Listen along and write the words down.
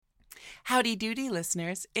Howdy doody,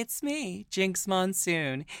 listeners. It's me, Jinx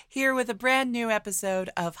Monsoon, here with a brand new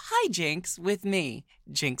episode of Hi Jinx with me,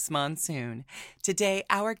 Jinx Monsoon. Today,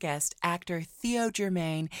 our guest, actor Theo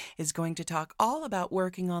Germain, is going to talk all about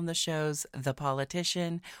working on the shows The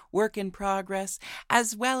Politician, Work in Progress,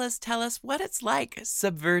 as well as tell us what it's like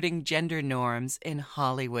subverting gender norms in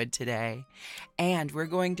Hollywood today. And we're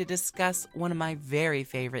going to discuss one of my very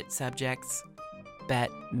favorite subjects,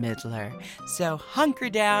 Bette Midler. So hunker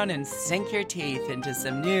down and sink your teeth into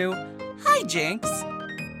some new Hi Jinx.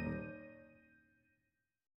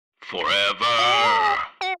 Forever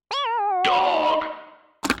Dog.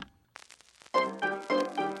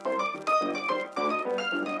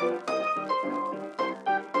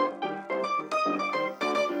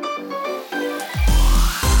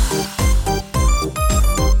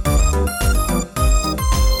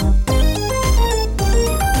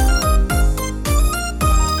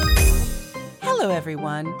 Hello,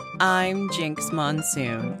 everyone. I'm Jinx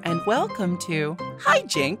Monsoon, and welcome to Hi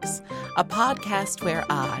Jinx, a podcast where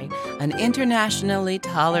I, an internationally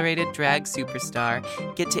tolerated drag superstar,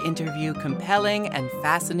 get to interview compelling and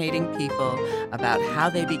fascinating people about how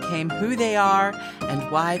they became who they are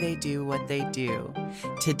and why they do what they do.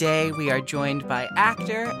 Today, we are joined by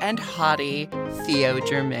actor and hottie Theo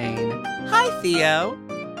Germain. Hi, Theo.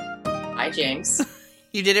 Hi, Jinx.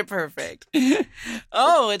 You did it perfect.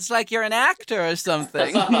 Oh, it's like you're an actor or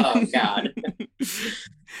something. Oh, God.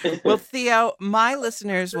 Well, Theo, my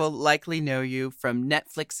listeners will likely know you from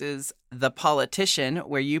Netflix's The Politician,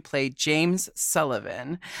 where you played James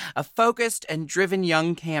Sullivan, a focused and driven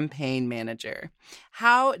young campaign manager.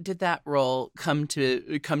 How did that role come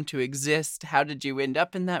to exist? How did you end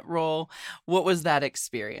up in that role? What was that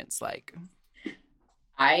experience like?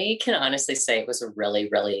 I can honestly say it was a really,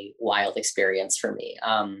 really wild experience for me.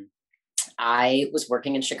 I was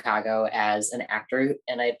working in Chicago as an actor,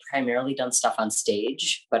 and I'd primarily done stuff on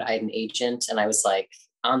stage, but I had an agent, and I was like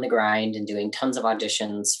on the grind and doing tons of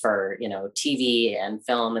auditions for, TV and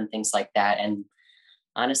film and things like that. And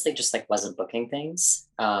honestly, just like wasn't booking things.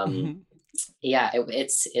 Yeah,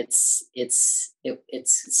 it's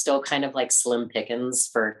still kind of like slim pickings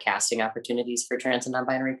for casting opportunities for trans and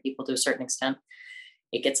non-binary people to a certain extent.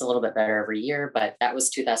 It gets a little bit better every year, but that was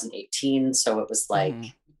 2018. So it was like,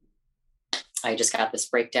 I just got this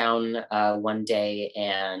breakdown one day,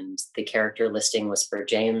 and the character listing was for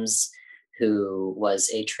James, who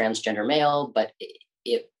was a transgender male, but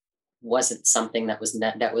it wasn't something that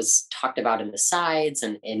was talked about in the sides.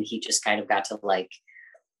 And he just kind of got to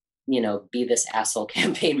be this asshole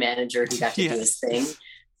campaign manager who got to do his thing.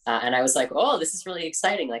 And I was like, oh, this is really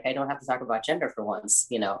exciting. Like, I don't have to talk about gender for once,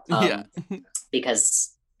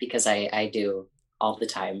 because I do all the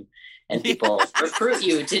time, and people recruit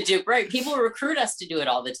you to do, right? People recruit us to do it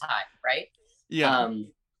all the time, right? Yeah.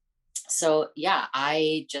 So yeah,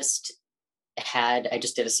 I just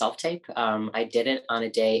did a self-tape. I did it on a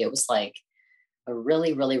day. It was like a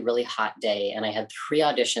really, really, really hot day, and I had 3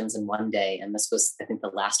 auditions in one day, and this was, I think, the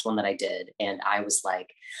last one that I did. And I was like,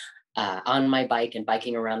 on my bike and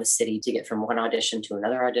biking around the city to get from one audition to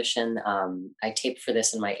another audition. I taped for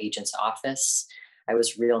this in my agent's office. I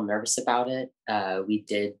was real nervous about it. We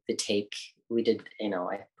did the take. We did,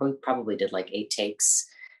 I probably did like 8 takes.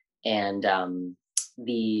 And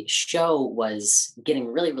the show was getting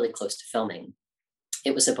really, really close to filming.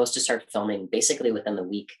 It was supposed to start filming basically within the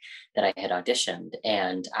week that I had auditioned.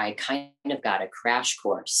 And I kind of got a crash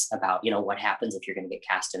course about, what happens if you're going to get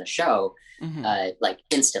cast in a show, like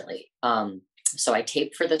instantly. So I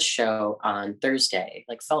taped for this show on Thursday,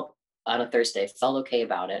 felt okay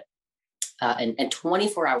about it. And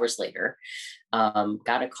 24 hours later,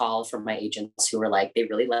 got a call from my agents who were like, they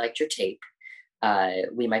really liked your tape.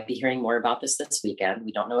 We might be hearing more about this weekend.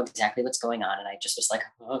 We don't know exactly what's going on. And I just was like,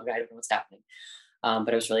 oh, I don't know what's happening. But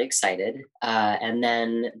I was really excited. And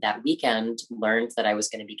then that weekend learned that I was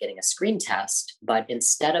going to be getting a screen test, but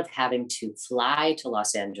instead of having to fly to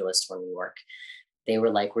Los Angeles or New York, they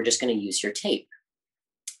were like, we're just going to use your tape.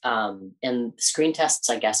 And screen tests,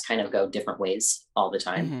 I guess, kind of go different ways all the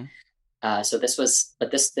time. So this was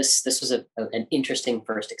an interesting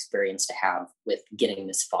first experience to have with getting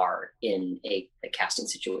this far in a casting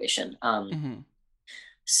situation.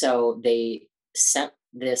 So they sent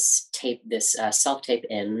this tape, this self-tape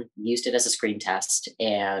in, used it as a screen test,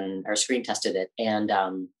 or screen tested it. And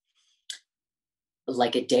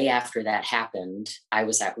like a day after that happened, I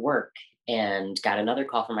was at work and got another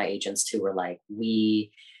call from my agents who were like,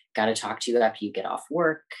 we got to talk to you after you get off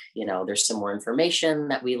work. There's some more information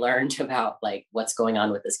that we learned about like what's going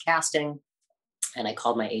on with this casting. And I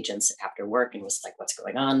called my agents after work and was like, what's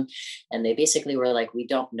going on? And they basically were like, we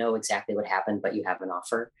don't know exactly what happened, but you have an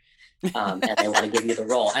offer. And they want to give you the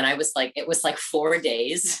role. And I was like, it was like 4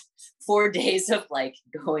 days, 4 days of like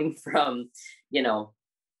going from, you know,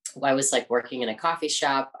 I was like working in a coffee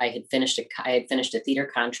shop. I had finished a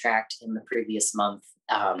theater contract in the previous month.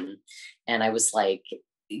 And I was like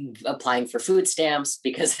applying for food stamps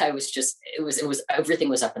because everything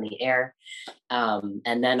was up in the air.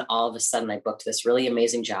 And then all of a sudden I booked this really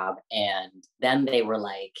amazing job. And then they were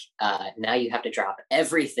like, now you have to drop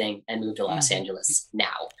everything and move to Los Angeles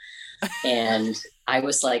now. And I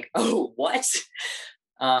was like, oh, what?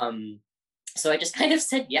 So I just kind of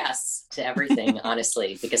said yes to everything,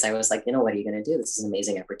 honestly, because I was like, you know, what are you going to do? This is an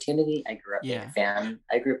amazing opportunity. I grew up being a fan.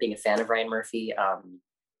 I grew up being a fan of Ryan Murphy.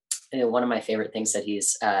 One of my favorite things that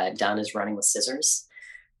he's done is Running with Scissors.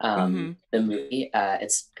 The movie,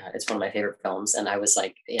 it's one of my favorite films. And I was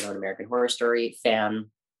like, you know, an American Horror Story fan.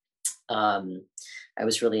 I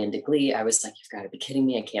was really into Glee. I was like, you've got to be kidding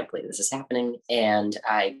me. I can't believe this is happening. And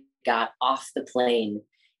I got off the plane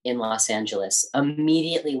in Los Angeles,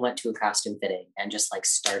 immediately went to a costume fitting and just like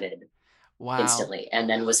started instantly. And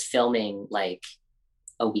then was filming like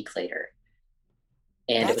a week later.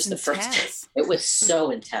 And That's it was the intense. first, it was so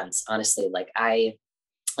intense, honestly. Like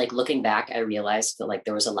looking back, I realized that like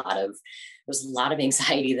there was a lot of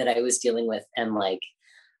anxiety that I was dealing with, and like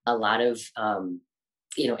a lot of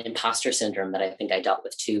you know, imposter syndrome that I think I dealt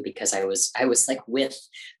with too, because I was like with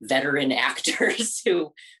veteran actors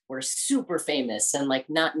who were super famous, and like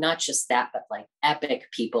not just that, but like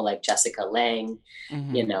epic people like Jessica Lange,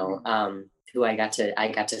 you know, who I got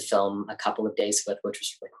to film a couple of days with, which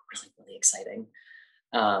was like really, really exciting.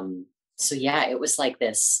 So yeah, it was like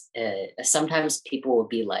this, sometimes people will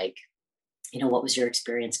be like, you know, what was your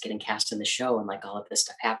experience getting cast in the show and like all of this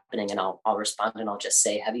stuff happening? And I'll respond and I'll just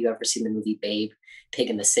say, have you ever seen the movie Babe, Pig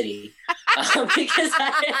in the City? Because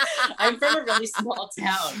I'm from a really small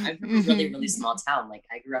town. I'm from a really, really small town. Like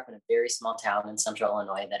I grew up in a very small town in central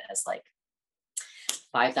Illinois that has like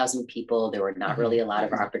 5,000 people. There were not really a lot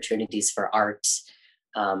of opportunities for art.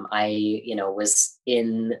 I, you know, was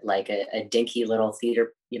in like a dinky little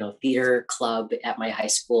theater club at my high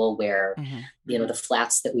school where, you know, the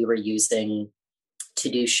flats that we were using to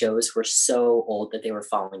do shows were so old that they were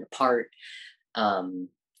falling apart.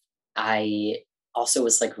 I also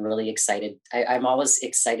was like really excited. I'm always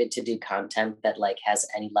excited to do content that like has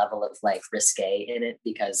any level of like risque in it,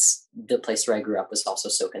 because the place where I grew up was also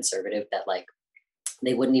so conservative that like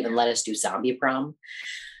they wouldn't even let us do zombie prom.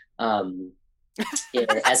 You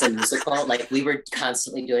know, as a musical, like we were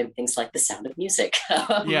constantly doing things like The Sound of Music,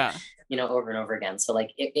 you know, over and over again. So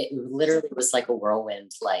like it literally was like a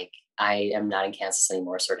whirlwind, like I am not in Kansas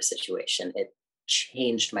anymore sort of situation. It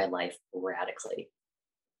changed my life radically.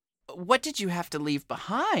 What did you have to leave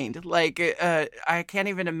behind? Like, I can't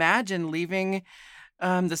even imagine leaving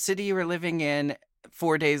the city you were living in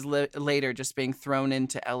 4 days later, just being thrown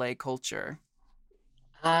into LA culture.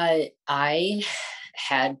 I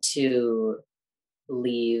had to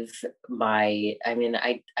leave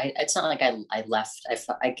it's not like I left.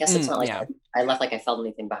 I guess it's not like I left like I felt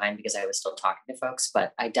anything behind, because I was still talking to folks,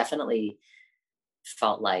 but I definitely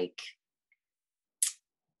felt like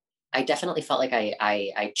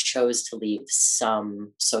I chose to leave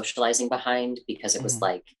some socializing behind, because it was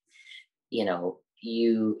like, you know,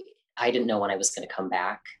 I didn't know when I was going to come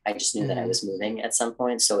back. I just knew that I was moving at some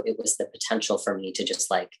point. So it was the potential for me to just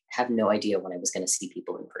like have no idea when I was going to see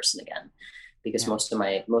people in person again, because most of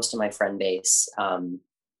my friend base and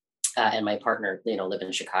my partner, you know, live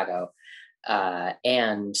in Chicago.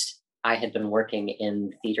 And I had been working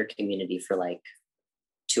in the theater community for like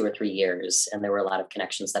 2 or 3 years. And there were a lot of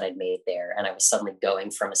connections that I'd made there. And I was suddenly going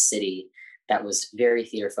from a city that was very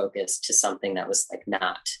theater focused to something that was like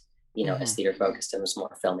not, you know, as theater focused, and was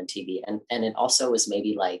more film and TV. And it also was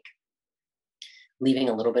maybe like leaving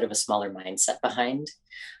a little bit of a smaller mindset behind,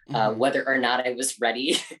 whether or not I was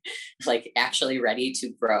ready, like actually ready to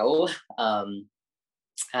grow.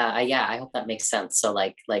 I hope that makes sense. So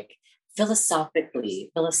like philosophically,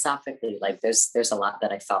 like there's a lot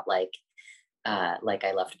that I felt like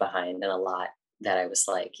I left behind, and a lot that I was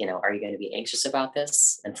like, you know, are you going to be anxious about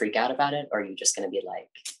this and freak out about it? Or are you just going to be like,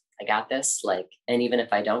 I got this? Like, and even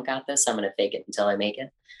if I don't got this, I'm going to fake it until I make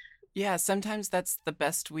it. Yeah, sometimes that's the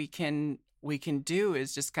best we can do,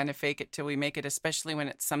 is just kind of fake it till we make it, especially when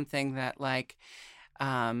it's something that like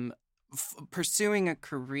pursuing a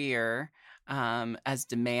career as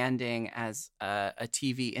demanding as a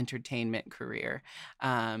TV entertainment career.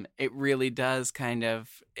 It really does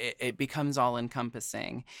it becomes all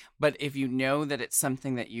encompassing. But if you know that it's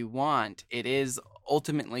something that you want, it is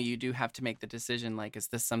ultimately you do have to make the decision, like, is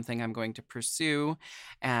this something I'm going to pursue?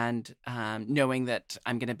 And knowing that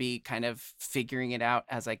I'm going to be kind of figuring it out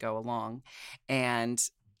as I go along. And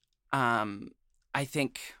I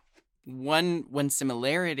think one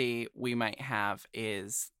similarity we might have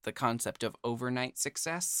is the concept of overnight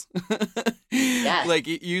success. Yes. Like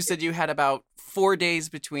you said, you had about 4 days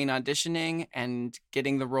between auditioning and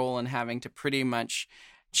getting the role and having to pretty much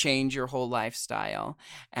change your whole lifestyle.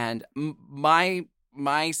 And my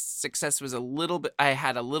success was I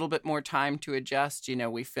had a little bit more time to adjust.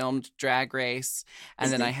 We filmed Drag Race,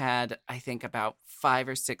 and then I had, I think, about 5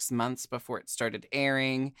 or 6 months before it started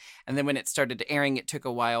airing. And then when it started airing, it took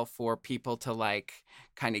a while for people to like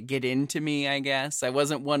kind of get into me, I guess. I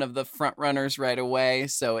wasn't one of the front runners right away,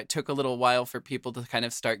 so it took a little while for people to kind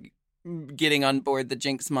of start getting on board the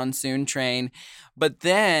Jinx Monsoon train. But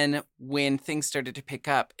then when things started to pick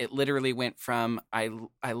up, it literally went from I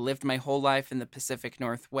lived my whole life in the Pacific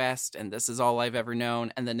Northwest and this is all I've ever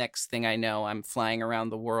known, and the next thing I know, I'm flying around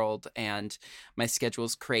the world and my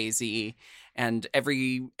schedule's crazy, and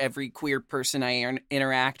every queer person I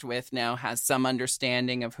interact with now has some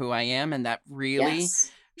understanding of who I am, and that really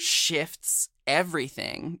shifts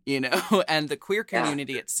everything, and the queer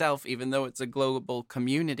community itself, even though it's a global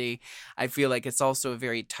community, I feel like it's also a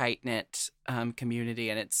very tight-knit community,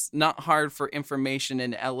 and it's not hard for information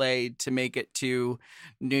in LA to make it to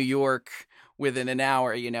New York within an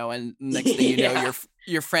hour, and next thing you know,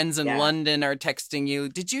 your friends in London are texting you,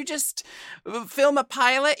 did you just film a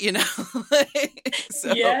pilot?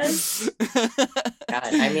 So. Yes.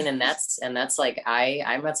 God, I mean, and that's like,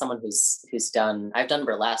 I'm not someone I've done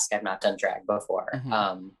burlesque. I've not done drag before.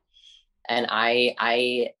 Mm-hmm. And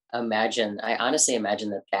I honestly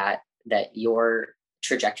imagine that your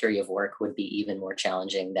trajectory of work would be even more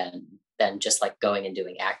challenging than just like going and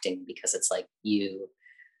doing acting, because it's like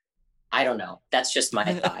I don't know. That's just my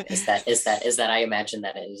thought. Is that I imagine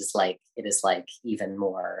that it is like even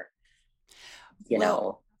more,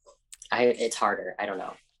 it's harder. I don't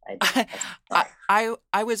know.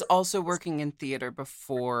 I was also working in theater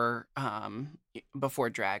before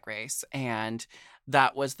Drag Race, and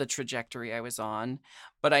that was the trajectory I was on.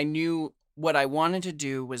 But I knew what I wanted to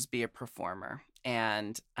do was be a performer,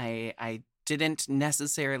 and I didn't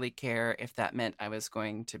necessarily care if that meant I was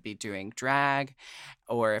going to be doing drag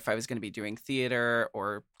or if I was going to be doing theater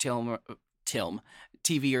or TV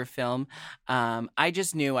or film. I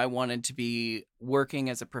just knew I wanted to be working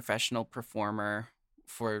as a professional performer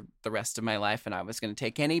for the rest of my life, and I was going to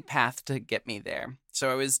take any path to get me there. So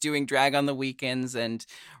I was doing drag on the weekends and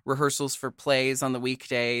rehearsals for plays on the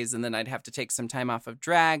weekdays, and then I'd have to take some time off of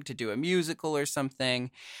drag to do a musical or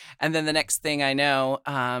something. And then the next thing I know,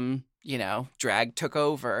 drag took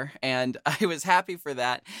over, and I was happy for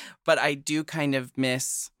that. But I do kind of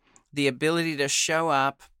miss the ability to show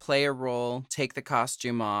up, play a role, take the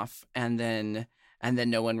costume off, and then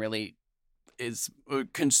no one really is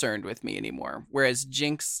concerned with me anymore. Whereas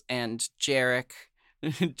Jinx and Jarek,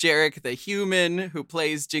 the human who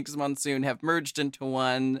plays Jinx Monsoon, have merged into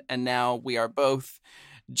one, and now we are both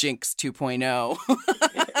Jinx 2.0.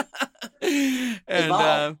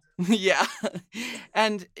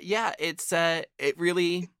 And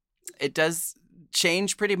it does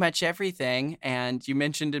change pretty much everything. And you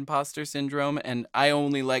mentioned imposter syndrome, and I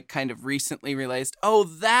only kind of recently realized, oh,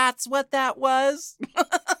 that's what that was.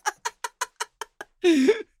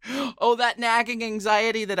 Oh, that nagging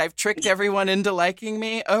anxiety that I've tricked everyone into liking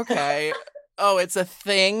me. Okay. Oh, it's a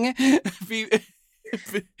thing.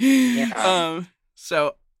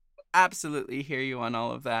 So absolutely hear you on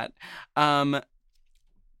all of that.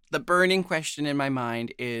 The burning question in my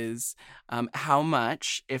mind is, how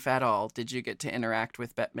much, if at all, did you get to interact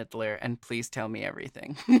with Bette Midler? And please tell me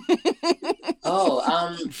everything.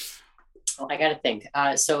 I got to think.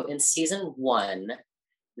 So in season 1,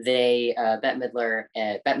 they Bette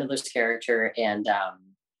Midler's character and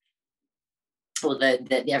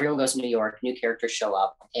everyone goes to New York, new characters show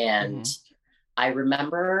up, and I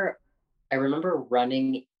remember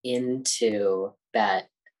running into Bette,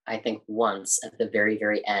 I think once at the very,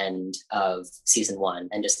 very end of season 1,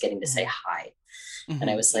 and just getting to say hi. And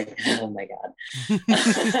I was like, oh my God.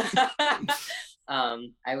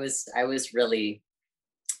 I was really,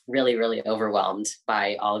 really, really overwhelmed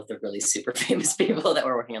by all of the really super famous people that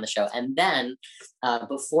were working on the show. And then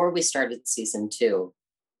before we started season 2,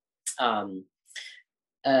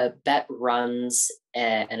 Bette runs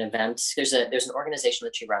an event. There's an organization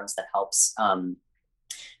that she runs that helps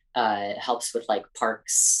helps with like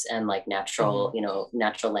parks and like natural, Mhm.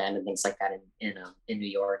 natural land and things like that in New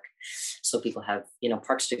York. So people have,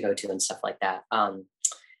 parks to go to and stuff like that.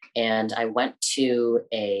 And I went to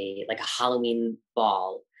a Halloween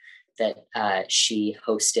ball that she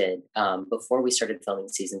hosted before we started filming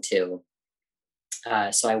season 2.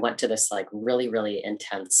 So I went to this like really, really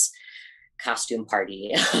intense costume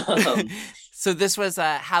party. So this was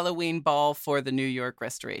a Halloween ball for the New York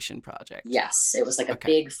Restoration Project. Yes, it was like a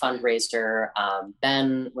Okay. big fundraiser.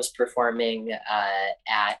 Ben was performing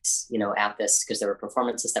at this because there were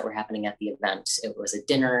performances that were happening at the event. It was a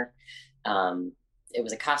dinner. Um, it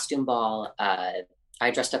was a costume ball.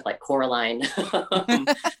 I dressed up like Coraline.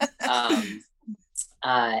 um,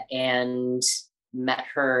 and met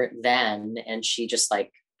her then, and she just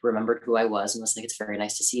like remembered who I was and was like, "It's very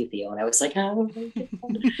nice to see you, Theo." And I was like, "Oh."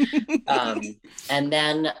 um, and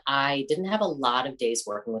then I didn't have a lot of days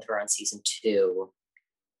working with her on season 2,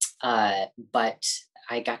 but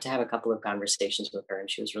I got to have a couple of conversations with her, and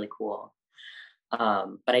she was really cool.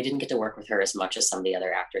 But I didn't get to work with her as much as some of the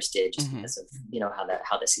other actors did, just Mhm. because of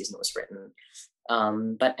how the season was written.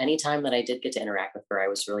 But anytime that I did get to interact with her, I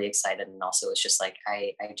was really excited, and also it's just like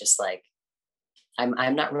I just like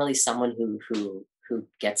I'm not really someone who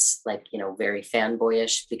gets like very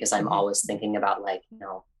fanboyish, because I'm Mhm. always thinking about like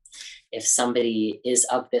if somebody is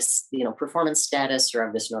of this performance status or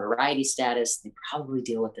of this notoriety status, they probably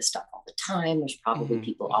deal with this stuff all the time. There's probably Mhm.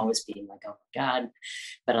 people always being like, "Oh my god,"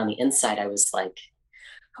 but on the inside, I was like,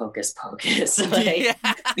 hocus pocus, like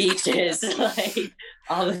Yeah. beaches, like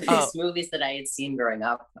all of Oh, these movies that I had seen growing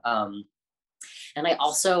up. And I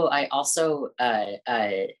also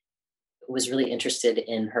was really interested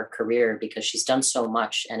in her career because she's done so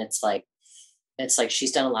much, and it's like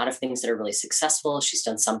she's done a lot of things that are really successful. She's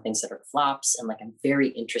done some things that are flops, and like I'm very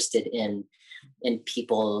interested in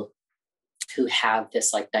people who have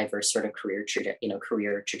this like diverse sort of career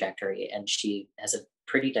trajectory, and she has a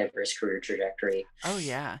pretty diverse career trajectory, oh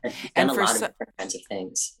yeah. and she's done And a for lot of so different kinds of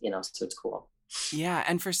things, so it's cool. Yeah,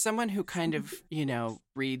 and for someone who kind of,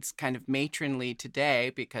 reads kind of matronly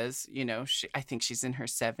today because, I think she's in her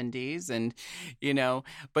 70s and, you know,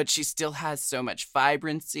 but she still has so much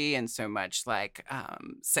vibrancy and so much like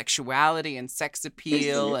sexuality and sex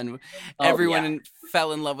appeal, Mhm. and Oh everyone yeah.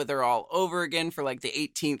 fell in love with her all over again for like the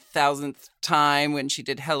 18,000th time when she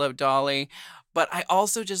did Hello Dolly. But I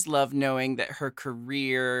also just love knowing that her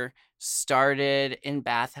career started in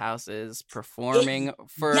bathhouses It, performing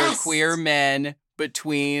for queer yes. men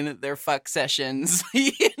between their fuck sessions,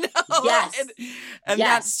 Yes. and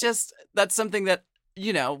Yes. that's something that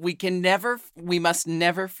we must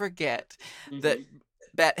never forget that Hmm.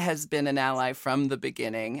 Bet has been an ally from the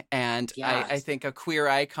beginning, and I Yes. think a queer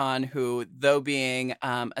icon who, though being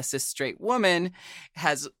a cis straight woman,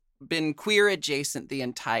 has been queer adjacent the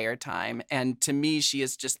entire time. And to me, she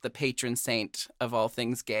is just the patron saint of all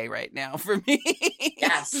things gay right now for me.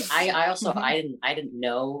 Yes. I also Mhm. I didn't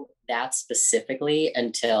know that specifically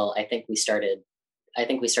until I think we started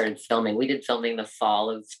filming. We did filming the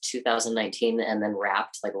fall of 2019, and then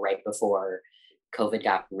wrapped like right before COVID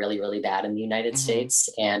got really, really bad in the United Mhm. States.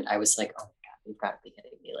 And I was like, "Oh my god, you've got to be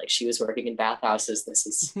kidding me!" Like, she was working in bathhouses. This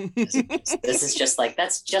is just like,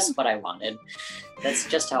 that's just what I wanted. That's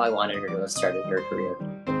just how I wanted her to have started her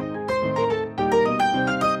career.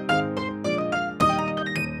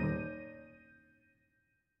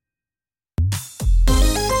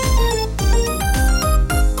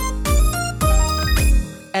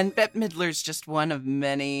 And Bette Midler's just one of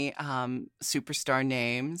many superstar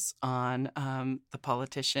names on The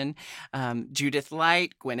Politician. Judith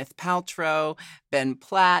Light, Gwyneth Paltrow, Ben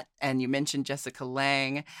Platt, and you mentioned Jessica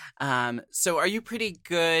Lange. So are you pretty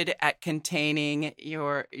good at containing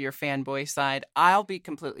your fanboy side? I'll be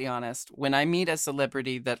completely honest. When I meet a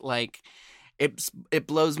celebrity that like it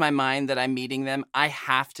blows my mind that I'm meeting them, I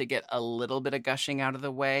have to get a little bit of gushing out of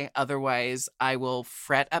the way. Otherwise, I will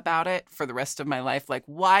fret about it for the rest of my life. Like,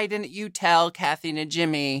 why didn't you tell Kathy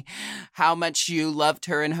Najimy how much you loved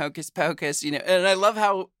her in Hocus Pocus? And I love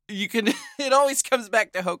how you can, it always comes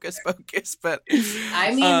back to Hocus Pocus, but,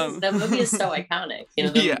 I mean, um, the movie is so iconic.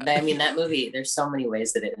 yeah. I mean, that movie. There's so many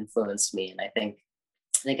ways that it influenced me, and I think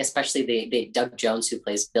especially the Doug Jones, who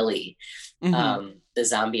plays Billy, Hmm. the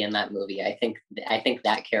zombie in that movie. I think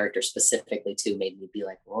that character specifically too made me be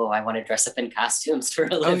like, "Whoa, I want to dress up in costumes for a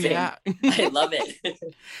Oh, living." yeah. I love it.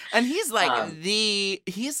 And um,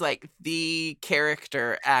 he's like the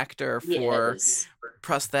character actor he for is.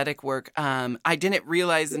 prosthetic work. I didn't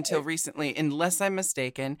realize until recently, unless I'm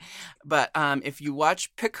mistaken, but if you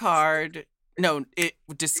watch Picard, no,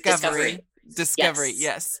 Discovery, Discovery. Discovery,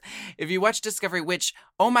 yes. If you watch Discovery, which,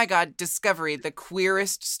 oh my God, Discovery, the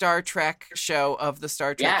queerest Star Trek show of the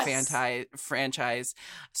Star Trek franchise.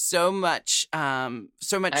 So much I'm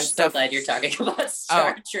stuff. so glad you're talking about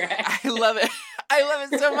Star Trek. I love it. I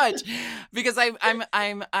love it so much because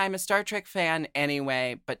I'm a Star Trek fan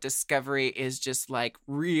anyway, but Discovery is just like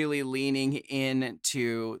really leaning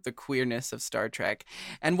into the queerness of Star Trek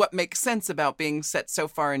and what makes sense about being set so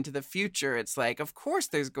far into the future. It's like, of course,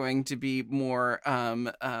 there's going to be more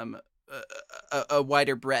a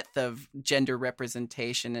wider breadth of gender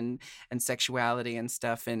representation and sexuality and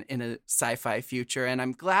stuff in a sci-fi future, and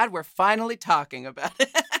I'm glad we're finally talking about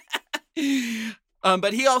it.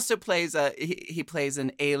 But he also plays he plays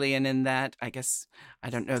an alien in that. I guess I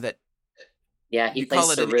don't know that. Yeah, he you plays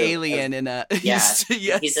call it an alien in a. Yes,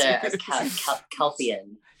 yes. He's a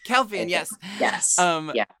Kelpian. Kelpian, yes. Yes.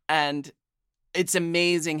 And it's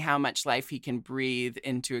amazing how much life he can breathe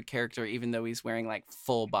into a character, even though he's wearing like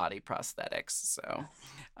full body prosthetics. So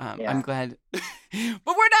I'm glad.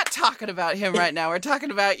 But we're not talking about him right now. We're talking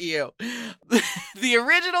about you. The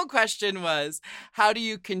original question was, how do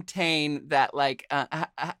you contain that? Like,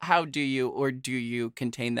 how do you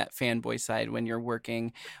contain that fanboy side when you're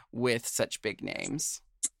working with such big names?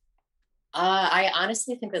 I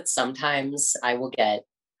honestly think that sometimes I will get.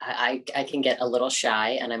 I can get a little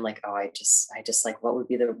shy, and I'm like, oh, I just like, what would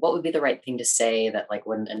be the right thing to say that like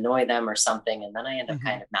wouldn't annoy them or something, and then I end up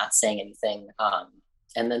kind of not saying anything.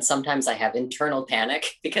 And then sometimes I have internal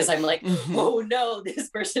panic because I'm like, oh no, this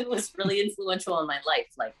person was really influential in my life.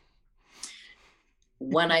 Like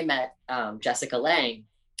when I met Jessica Lange,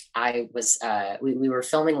 I was we were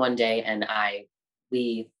filming one day, and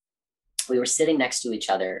we were sitting next to each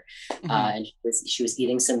other, and she was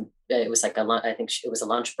eating some. It was like it was a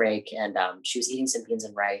lunch break, and she was eating some beans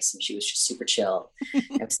and rice, and she was just super chill.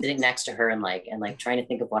 I was sitting next to her and trying to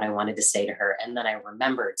think of what I wanted to say to her, and then I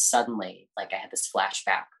remembered suddenly, like I had this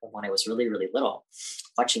flashback of when I was really, really little,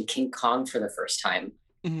 watching King Kong for the first time,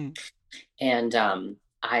 and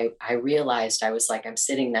I realized I was like, I'm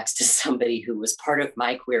sitting next to somebody who was part of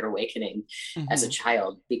my queer awakening as a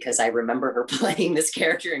child, because I remember her playing this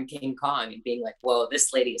character in King Kong and being like, whoa,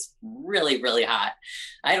 this lady is really, really hot.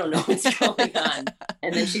 I don't know what's going on.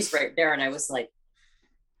 And then she's right there. And I was like,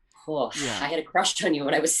 oh, I had a crush on you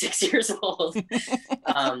when I was 6 years old. Which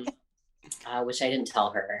I didn't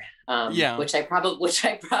tell her. Which I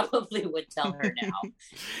probably would tell her now.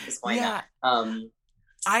 Because why not?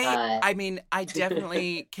 I mean, I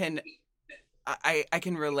definitely can. I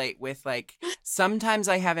can relate with, like, sometimes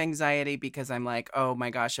I have anxiety because I'm like, oh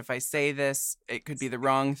my gosh, if I say this, it could be the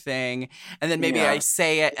wrong thing. And then maybe I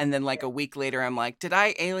say it, and then like a week later, I'm like, did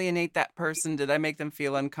I alienate that person? Did I make them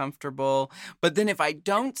feel uncomfortable? But then if I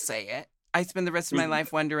don't say it, I spend the rest of my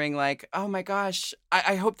life wondering, like, oh my gosh,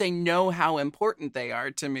 I hope they know how important they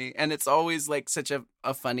are to me. And it's always like such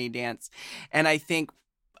a funny dance. And I think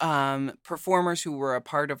performers who were a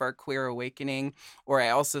part of our queer awakening, or I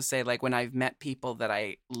also say, like, when I've met people that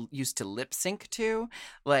I used to lip sync to,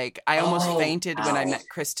 like I almost fainted when I met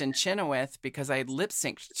Kristen Chenoweth, because I lip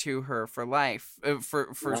synced to her for life,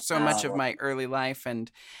 for so much of my early life, and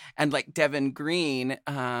like Devin Green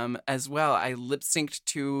as well. I lip synced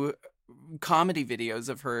to comedy videos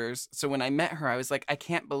of hers. So when I met her, I was like, I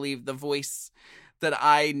can't believe the voice that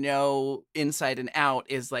I know inside and out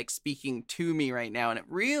is like speaking to me right now. And it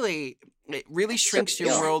really shrinks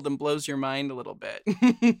your world and blows your mind a little bit.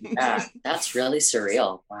 Yeah, that's really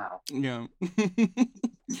surreal. Wow. Yeah.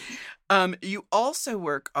 You also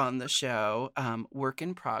work on the show, Work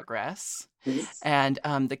in Progress. And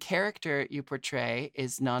the character you portray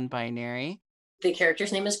is non-binary. The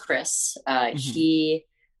character's name is Chris. He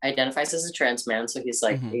identifies as a trans man. So he's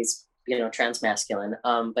like, he's, transmasculine,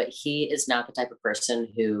 but he is not the type of person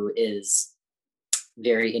who is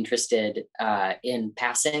very interested in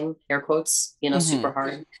passing air quotes, super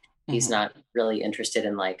hard. He's not really interested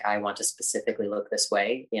in like, I want to specifically look this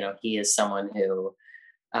way. He is someone who,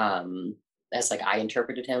 as like I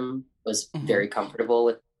interpreted him, was very comfortable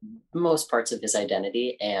with most parts of his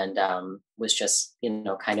identity, and was just,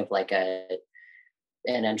 kind of like an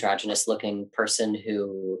androgynous looking person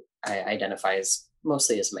who identifies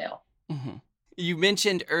mostly as male. You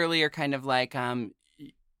mentioned earlier kind of like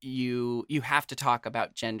you have to talk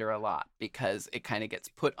about gender a lot because it kind of gets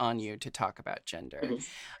put on you to talk about gender.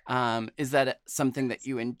 Is that something that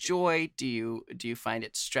you enjoy? Do you find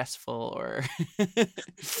it stressful, or?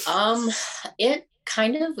 It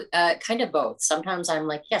kind of both. Sometimes I'm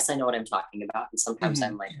like, yes, I know what I'm talking about, and sometimes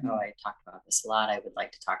I'm like, oh, I talked about this a lot. I would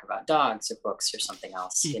like to talk about dogs or books or something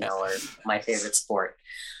else, or my favorite sport.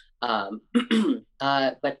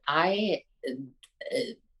 But I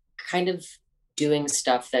kind of doing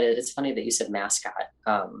stuff that it's funny that you said mascot.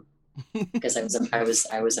 Because I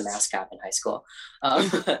was a mascot in high school.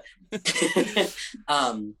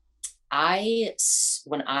 Um,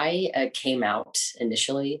 when I came out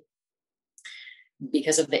initially,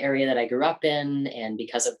 because of the area that I grew up in, and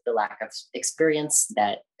because of the lack of experience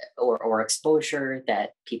that or exposure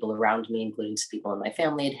that people around me, including some people in my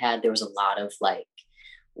family, had, there was a lot of like,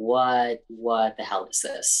 what the hell is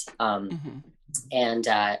this? Mm-hmm. And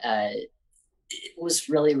it was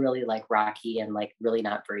really, really like rocky and like really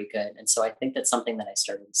not very good. And so I think that's something that I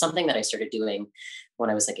started doing when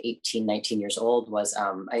I was like 18, 19 years old was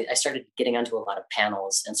I started getting onto a lot of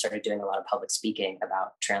panels and started doing a lot of public speaking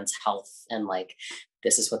about trans health, and like,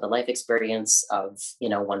 this is what the life experience of,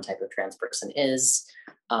 one type of trans person is.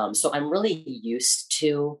 So I'm really used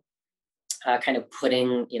to kind of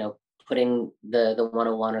putting the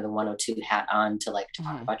 101 or the 102 hat on to like talk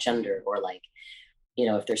Mm-hmm. about gender, or like,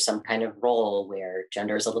 if there's some kind of role where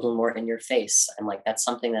gender is a little more in your face, I'm like, that's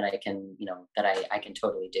something that I can, that I can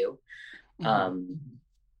totally do. Mm-hmm.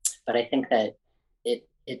 But I think that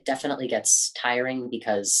it definitely gets tiring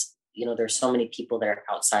because, there's so many people that are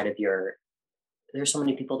outside of your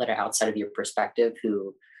perspective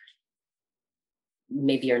who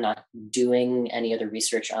maybe are not doing any other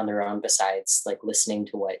research on their own besides like listening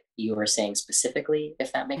to what you are saying specifically,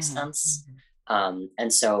 if that makes Mm-hmm. sense.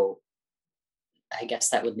 And so I guess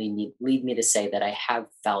that would lead me to say that I have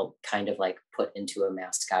felt kind of like put into a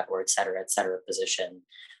mascot or et cetera position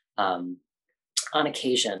on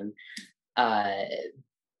occasion.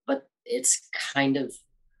 But it's kind of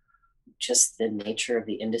just the nature of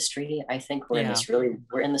the industry. I think we're in Yeah. this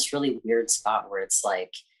really weird spot where it's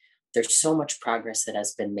like, there's so much progress that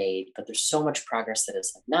has been made, but there's so much progress that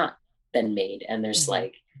has not been made. And there's Mm-hmm.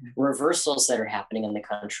 like reversals that are happening in the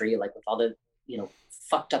country, like with all the,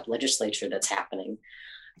 fucked up legislature that's happening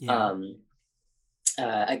Yeah.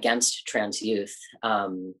 against trans youth.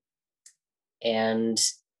 And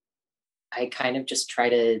I kind of just try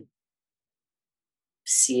to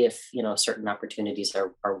see if, certain opportunities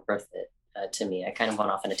are worth it to me. I kind of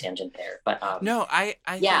went off on a tangent there, but No, I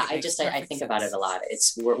yeah, think it makes I perfect think about it sense. a lot.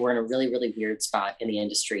 We're in a really, really weird spot in the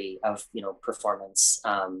industry of, performance.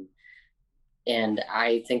 And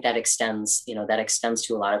I think that extends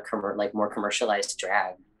to a lot of like more commercialized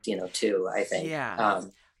drag, too, I think. Yeah.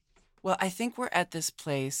 Well, I think we're at this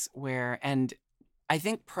place where, and I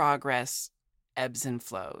think progress ebbs and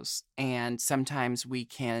flows, and sometimes we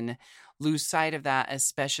can lose sight of that,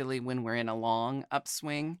 especially when we're in a long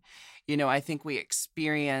upswing. I think we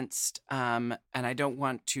experienced, and I don't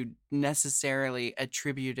want to necessarily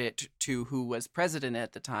attribute it to who was president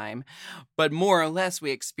at the time, but more or less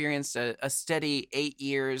we experienced a steady 8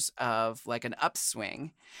 years of like an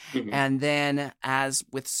upswing. Mhm. And then, as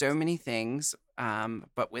with so many things,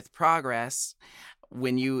 but with progress,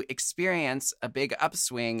 when you experience a big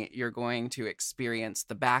upswing, you're going to experience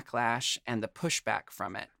the backlash and the pushback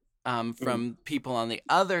from it. Mhm. From people on the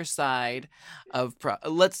other side of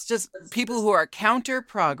people who are counter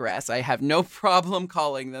progress. I have no problem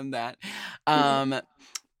calling them that. Mhm.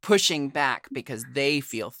 Pushing back because they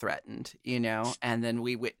feel threatened, and then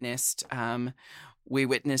we witnessed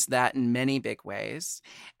that in many big ways.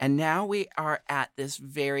 And now we are at this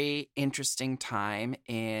very interesting time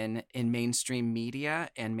in mainstream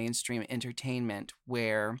media and mainstream entertainment,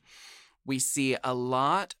 where we see a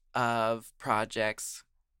lot of projects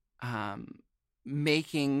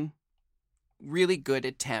making really good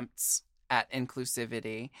attempts at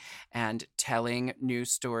inclusivity and telling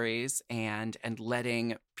news stories and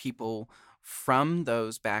letting people from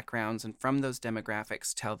those backgrounds and from those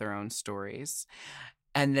demographics tell their own stories.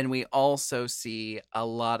 And then we also see a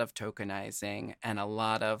lot of tokenizing and a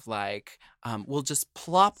lot of like, we'll just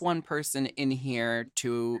plop one person in here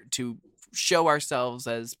to show ourselves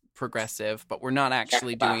as progressive, but we're not Check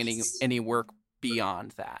actually the doing box. any work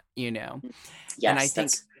beyond that, And I Yes,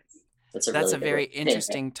 think that's a that's really a good way very of saying it.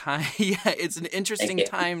 interesting time. Yeah, it's an Thank interesting you.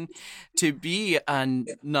 time to be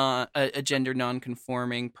a gender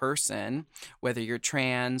non-conforming person, whether you're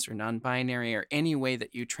trans or non-binary or any way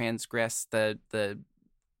that you transgress the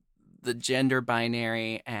gender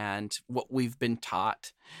binary and what we've been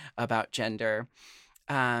taught about gender.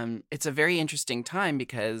 It's a very interesting time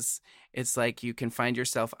because it's like you can find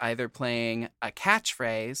yourself either playing a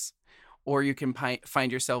catchphrase, or you can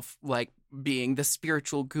find yourself like being the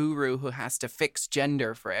spiritual guru who has to fix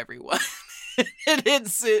gender for everyone. and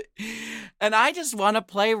it's and I just want to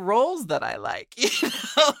play roles that I like.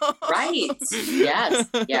 Right. Yes.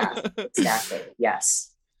 Yeah. Exactly.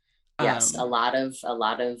 Yes. Yes, Um, a lot of.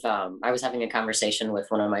 I was having a conversation with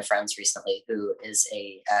one of my friends recently, who is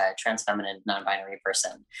a trans feminine, non-binary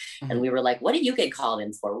person, and mhm, we were like, "What do you get called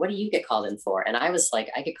in for? What do you get called in for?" And I was like,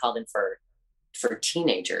 "I get called in for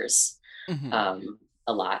teenagers, mhm. um,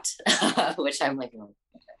 a lot," which I'm like, "Oh,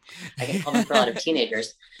 I get called in for a lot of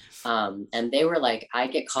teenagers." And they were like, I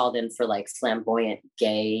get called in for like flamboyant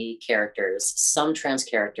gay characters, some trans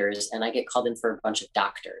characters, and I get called in for a bunch of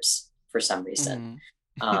doctors for some reason.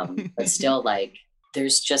 Mhm. But still, like,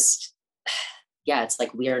 there's just, yeah, it's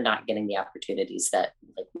like we are not getting the opportunities that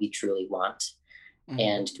like we truly want. Mhm.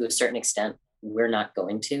 And to a certain extent, we're not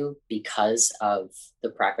going to because of the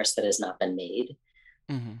progress that has not been made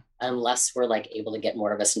Mhm. unless we're like able to get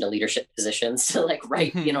more of us into leadership positions to like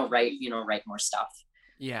Mhm. write more stuff.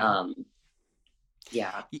 Yeah. Um,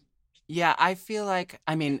 yeah. Y- Yeah, I feel like,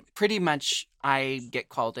 I mean, pretty much I get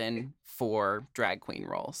called in for drag queen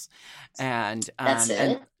roles. That's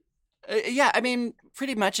And it. yeah, I mean,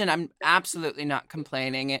 pretty much, and I'm absolutely not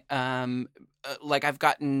complaining. Like I've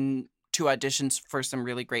gotten two auditions for some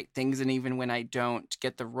really great things, and even when I don't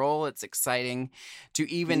get the role, it's exciting to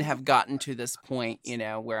even have gotten to this point,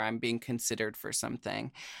 where I'm being considered for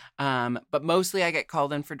something. But mostly, I get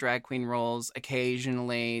called in for drag queen roles.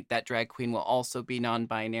 Occasionally, that drag queen will also be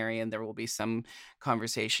non-binary, and there will be some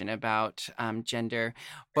conversation about gender.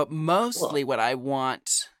 But mostly, Cool. what I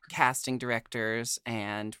want casting directors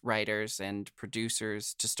and writers and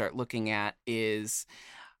producers to start looking at is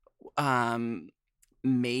um,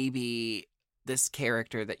 maybe this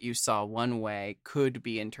character that you saw one way could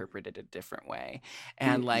be interpreted a different way.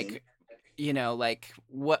 And Mhm. like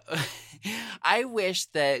what I wish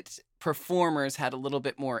that performers had a little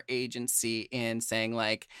bit more agency in saying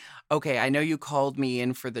like, okay, I know you called me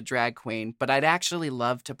in for the drag queen, but I'd actually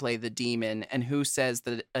love to play the demon, and who says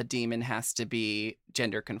that a demon has to be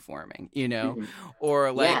gender conforming? Mhm.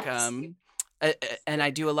 Or like Yes. and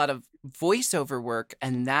I do a lot of voiceover work,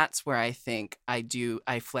 and that's where I think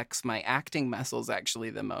I flex my acting muscles actually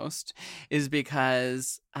the most, is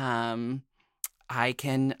because I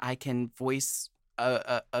can voice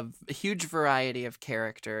a huge variety of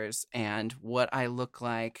characters, and what I look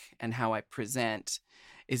like and how I present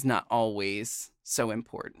is not always so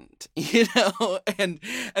important, and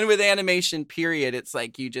with animation period, it's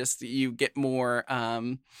like you get more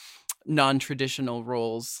non-traditional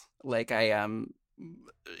roles. Like I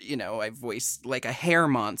voiced like a hair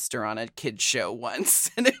monster on a kid show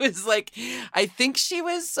once, and it was like I think she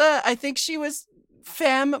was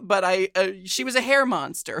femme, but she was a hair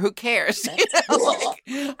monster. Who cares? That's cool. Like,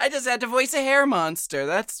 I just had to voice a hair monster.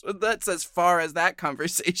 That's as far as that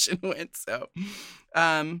conversation went.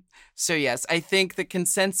 Um, so yes, I think the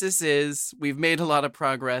consensus is we've made a lot of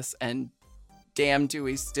progress, and damn, do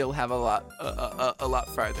we still have a lot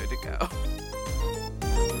farther to go.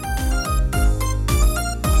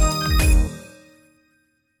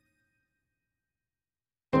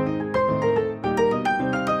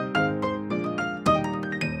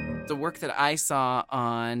 The work that I saw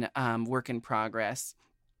on Work in Progress,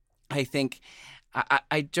 I think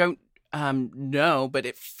I don't know, but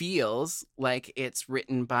it feels like it's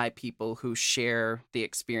written by people who share the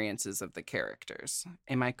experiences of the characters.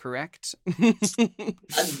 Am I correct?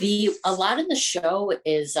 The a lot in the show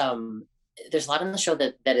is there's a lot in the show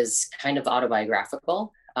that is kind of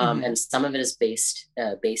autobiographical, Hmm. and some of it is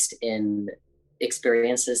based in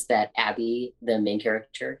experiences that Abby, the main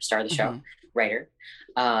character, star of the show, Hmm. writer,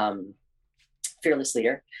 um, fearless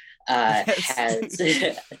leader, Yes. has.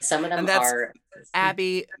 Some of And them that's are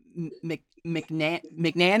Abby McNanny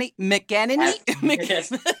McGannany Ab-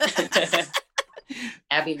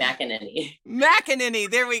 Abby McEnany. McEnany.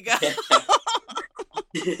 There we go.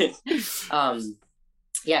 um,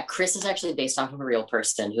 yeah, Chris is actually based off of a real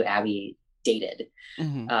person who Abby dated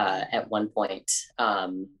Hmm. at one point.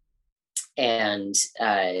 And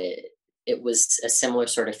it was a similar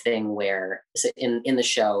sort of thing where so in the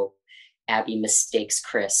show, Abby mistakes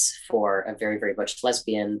Chris for a very, very butch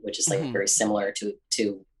lesbian, which is like Hmm. very similar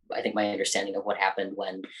to I think my understanding of what happened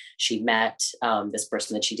when she met this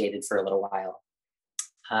person that she dated for a little while.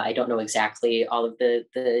 I don't know exactly all of the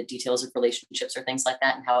details of relationships or things like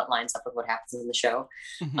that and how it lines up with what happens in the show.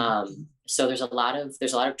 Hmm. So there's a lot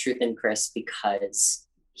of truth in Chris because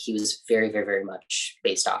he was very, very, very much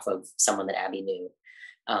based off of someone that Abby knew,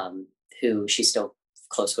 um, who she's still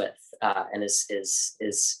close with and is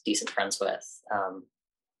decent friends with,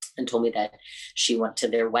 and told me that she went to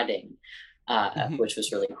their wedding, Hmm. which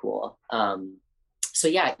was really cool. So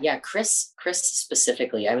yeah, Chris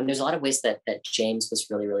specifically, I mean, there's a lot of ways that James was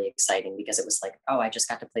really, really exciting because it was like, oh, I just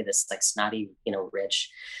got to play this like snotty, rich,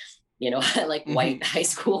 like white Hmm. high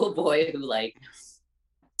school boy who like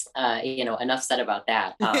Enough said about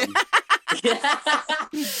that. I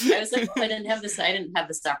was like, oh, I didn't have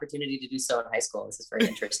this opportunity to do so in high school. This is very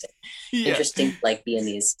interesting. Yeah. Interesting, like be in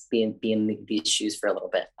these shoes for a little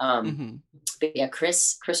bit. Mm-hmm. But yeah,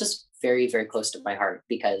 Chris was very, very close to my heart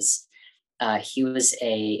because he was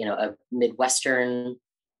a Midwestern,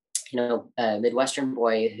 Midwestern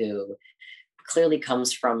boy who clearly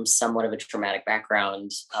comes from somewhat of a traumatic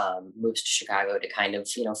background, moves to Chicago to kind of,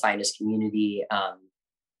 find his community,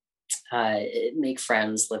 make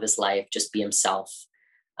friends, live his life, just be himself.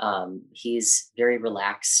 He's very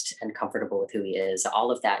relaxed and comfortable with who he is. All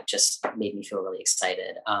of that just made me feel really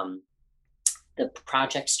excited. The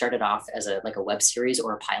project started off as a web series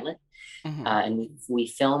or a pilot. Mm-hmm. And we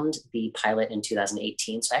filmed the pilot in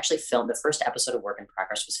 2018. So I actually filmed the first episode of Work in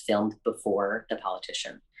Progress was filmed before The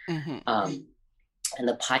Politician. Mm-hmm. And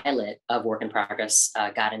the pilot of Work in Progress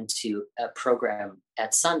got into a program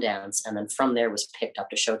at Sundance, and then from there was picked up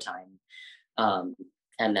to Showtime. And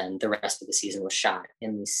then the rest of the season was shot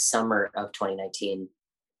in the summer of 2019.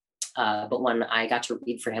 But when I got to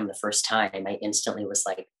read for him the first time, I instantly was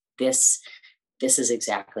like, this is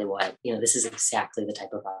exactly this is exactly the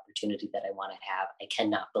type of opportunity that I want to have. I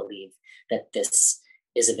cannot believe that this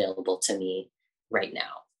is available to me right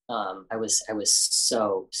now. I was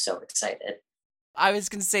so excited. I was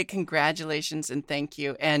going to say congratulations and thank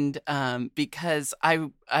you. And because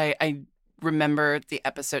I remember the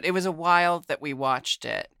episode, it was a while that we watched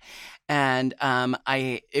it. And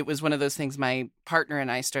it was one of those things, my partner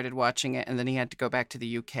and I started watching it, and then he had to go back to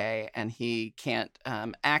the UK, and he can't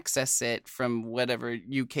access it from whatever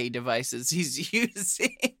UK devices he's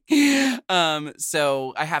using.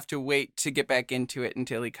 So I have to wait to get back into it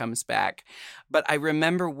until he comes back. But I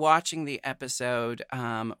remember watching the episode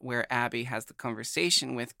where Abby has the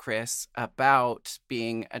conversation with Chris about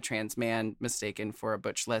being a trans man mistaken for a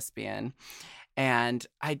butch lesbian. And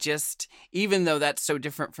I just, even though that's so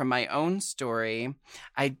different from my own story,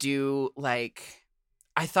 I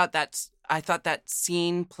thought that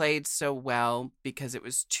scene played so well because it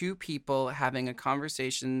was two people having a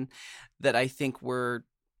conversation that I think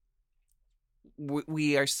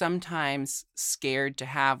we are sometimes scared to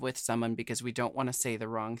have with someone because we don't want to say the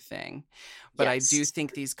wrong thing. But yes. I do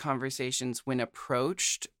think these conversations, when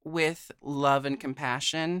approached with love and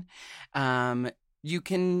compassion, you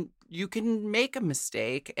can make a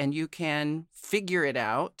mistake and you can figure it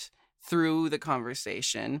out through the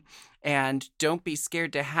conversation, and don't be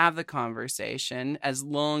scared to have the conversation as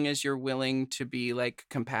long as you're willing to be like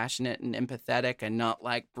compassionate and empathetic and not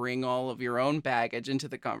like bring all of your own baggage into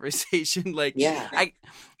the conversation. Like, yeah,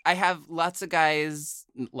 I have lots of guys.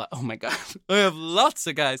 Oh my God, I have lots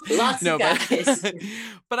of guys. Of guys.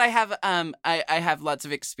 But I have I have lots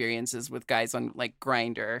of experiences with guys on like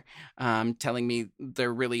Grindr, telling me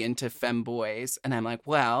they're really into femboys, and I'm like,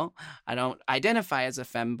 well, I don't identify as a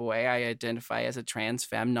femboy. I identify as a trans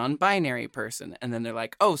femme non-binary person. And then they're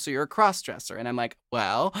like, oh, so you're a cross-dresser, and I'm like,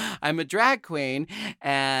 well, I'm a drag queen,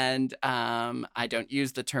 and I don't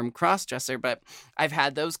use the term cross-dresser, but I've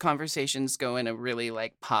had those conversations go in a really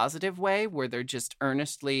like positive way where they're just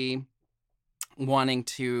earnestly wanting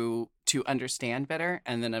to understand better,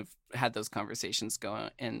 and then I've had those conversations go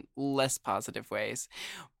in less positive ways.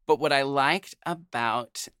 But what I liked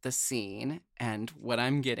about the scene and what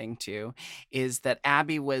I'm getting to is that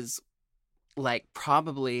Abby was like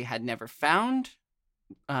probably had never found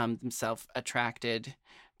themselves attracted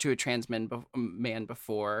to a trans man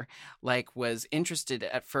before, like was interested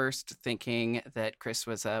at first thinking that Chris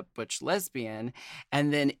was a butch lesbian,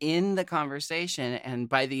 and then in the conversation and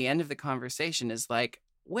by the end of the conversation is like,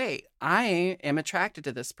 wait, I am attracted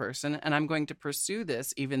to this person and I'm going to pursue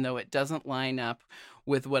this even though it doesn't line up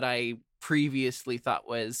with what I previously thought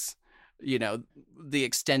was, the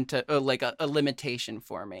extent of like a limitation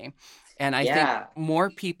for me. And I think more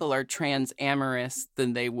people are trans amorous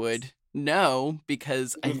than they would know,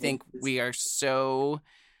 because I think we are so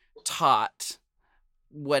taught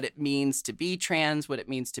what it means to be trans, what it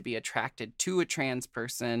means to be attracted to a trans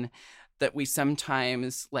person, that we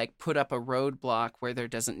sometimes like put up a roadblock where there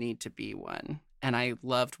doesn't need to be one. And I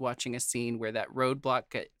loved watching a scene where that roadblock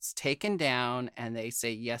gets taken down and they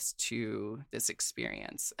say yes to this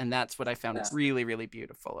experience. And that's what I found really, really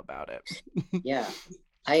beautiful about it. Yeah,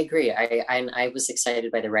 I agree. I was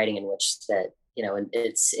excited by the writing in which that, and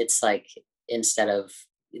it's like, instead of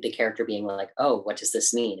the character being like, oh, what does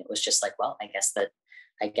this mean? It was just like, well, I guess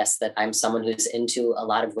that I'm someone who's into a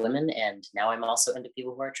lot of women, and now I'm also into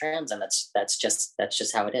people who are trans, and that's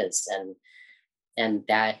just how it is. And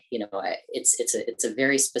that, it's a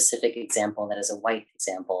very specific example that is a white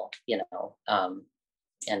example,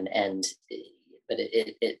 but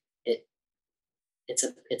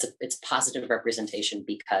it's positive representation,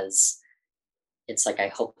 because it's like, I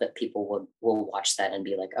hope that people will watch that and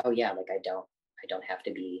be like, oh yeah, like I don't have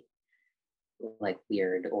to be like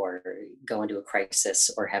weird or go into a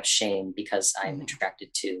crisis or have shame because I'm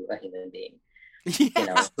attracted to a human being,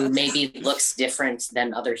 Yeah. who maybe looks different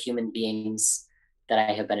than other human beings that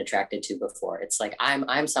I have been attracted to before. It's like,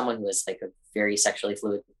 I'm someone who is like a very sexually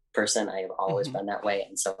fluid person. I have always been that way.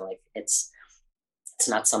 And so like, that's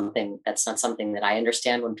not something that I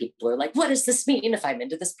understand when people are like, what does this mean if I'm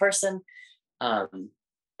into this person?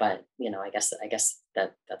 But I guess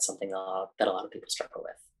that's something that a lot of people struggle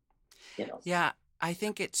with. Yeah, I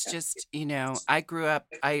think it's Yeah. just, I grew up,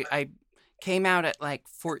 I came out at like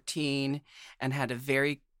 14 and had a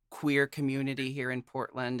very queer community here in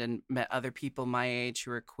Portland and met other people my age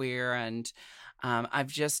who are queer. And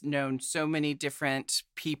I've just known so many different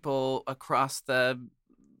people across the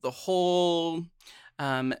whole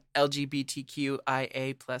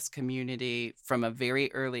LGBTQIA plus community from a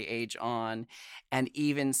very early age on. And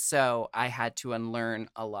even so, I had to unlearn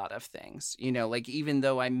a lot of things. Like even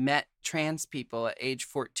though I met trans people at age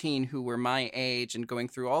 14 who were my age and going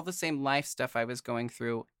through all the same life stuff I was going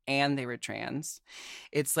through, and they were trans,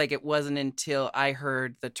 it's like it wasn't until I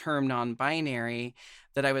heard the term non-binary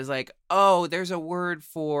that I was like, oh, there's a word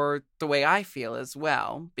for the way I feel as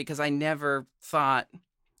well, because I never thought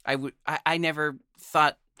I never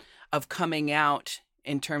thought of coming out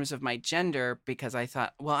in terms of my gender, because I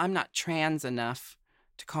thought, well, I'm not trans enough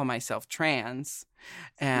to call myself trans,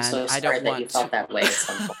 I'm and so I sorry don't that you want to. felt that way at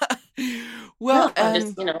some point. Well, No, I'm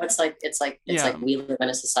just, it's yeah, like we live in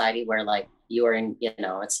a society where like you are in,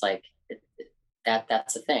 it's like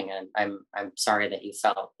that's a thing. And I'm sorry that you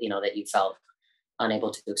felt unable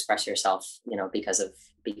to express yourself, because of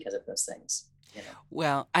those things,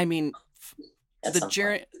 well, I mean, at the some point.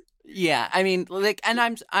 journey. Yeah, I mean, like, and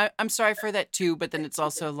I'm sorry for that too. But then it's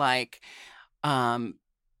also like, um,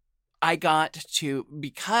 I got to,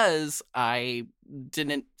 because I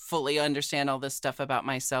didn't fully understand all this stuff about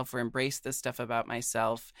myself or embrace this stuff about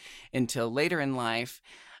myself until later in life.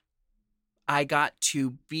 I got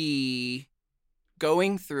to be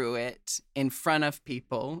going through it in front of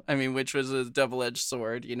people. I mean, which was a double-edged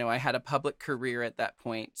sword. I had a public career at that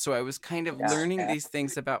point. So I was kind of Yeah, learning yeah. these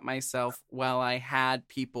things about myself while I had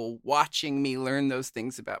people watching me learn those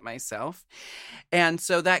things about myself. And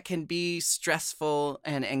so that can be stressful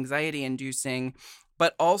and anxiety inducing,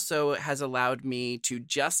 but also has allowed me to,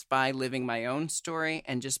 just by living my own story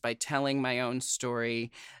and just by telling my own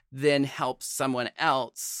story, then help someone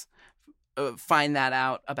else find that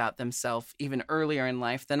out about themselves even earlier in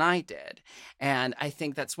life than I did. And I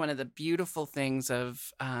think that's one of the beautiful things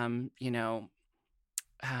of, um,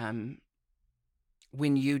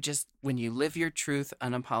 when you live your truth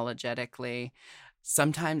unapologetically,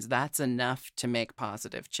 sometimes that's enough to make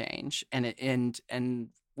positive change. And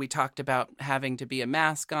we talked about having to be a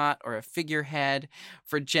mascot or a figurehead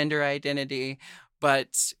for gender identity,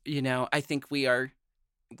 but I think we are,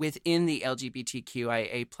 within the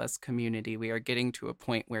LGBTQIA plus community, we are getting to a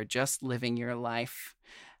point where just living your life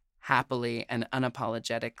happily and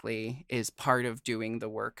unapologetically is part of doing the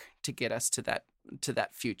work to get us to that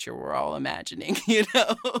future we're all imagining.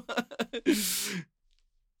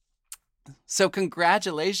 So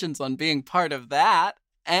congratulations on being part of that,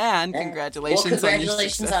 and Yeah. Well, congratulations on your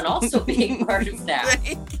congratulations on successful. also being part of that.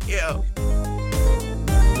 Thank you.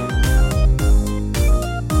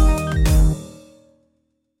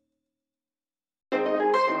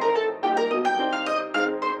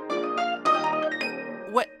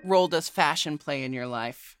 What role does fashion play in your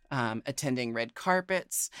life? Attending red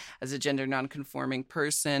carpets as a gender nonconforming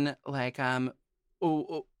person, like,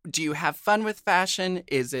 do you have fun with fashion?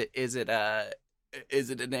 Is it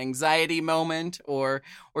an anxiety moment, or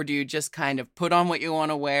do you just kind of put on what you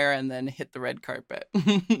want to wear and then hit the red carpet?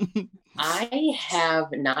 I have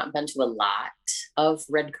not been to a lot of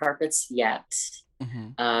red carpets yet.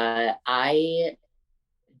 Mhm. I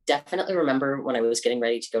definitely remember when I was getting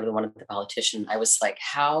ready to go to the one with the politician, I was like,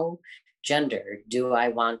 how gender do I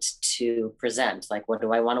want to present? Like, what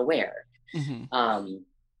do I want to wear? Mhm. Um,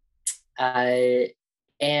 uh,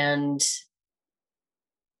 and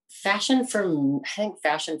I think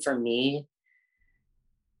fashion for me,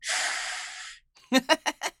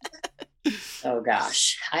 oh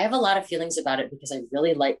gosh, I have a lot of feelings about it because I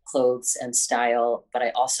really like clothes and style, but I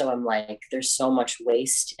also am like, there's so much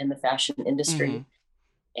waste in the fashion industry. Mhm.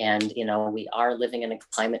 And we are living in a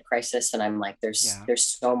climate crisis, and I'm like, Yeah. there's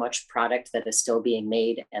so much product that is still being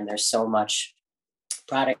made, and there's so much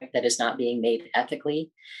product that is not being made ethically,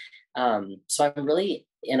 So I'm really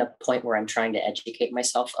in a point where I'm trying to educate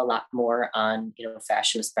myself a lot more on,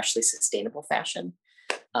 fashion, especially sustainable fashion,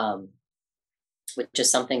 um, which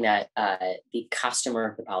is something that the costumer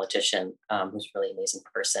of the politician, who's a really amazing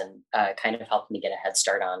person, kind of helped me get a head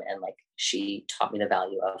start on. And like, she taught me the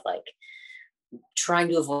value of like trying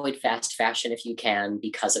to avoid fast fashion if you can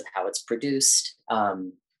because of how it's produced.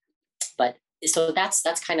 But so that's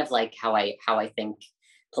kind of like how I think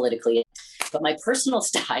politically. But my personal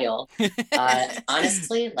style,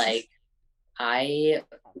 honestly, like I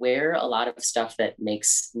wear a lot of stuff that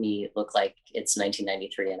makes me look like it's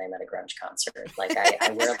 1993 and I'm at a grunge concert. Like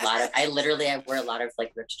I wear a lot of, I wear a lot of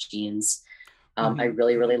like ripped jeans. I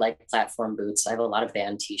really, really like platform boots. I have a lot of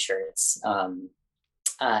band t-shirts. And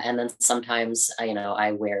then sometimes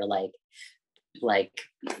I wear like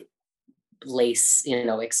lace,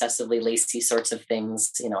 excessively lacy sorts of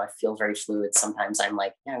things. I feel very fluid. Sometimes I'm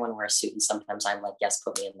like, yeah, I want to wear a suit. And sometimes I'm like, yes,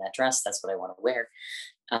 put me in that dress. That's what I want to wear.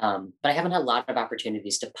 But I haven't had a lot of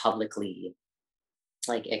opportunities to publicly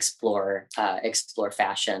like explore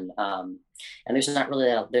fashion. And there's not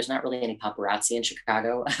really any paparazzi in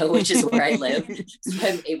Chicago, which is where I live. So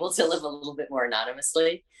I'm able to live a little bit more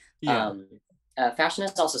anonymously. Yeah. Fashion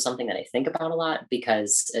is also something that I think about a lot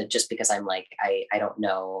because just because I'm like, I don't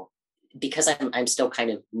know, because I'm still kind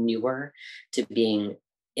of newer to being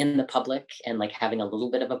in the public and like having a little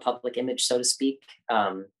bit of a public image, so to speak.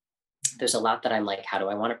 There's a lot that I'm like, how do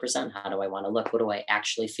I want to present? How do I want to look? What do I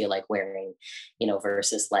actually feel like wearing,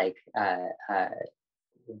 versus like,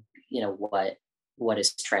 what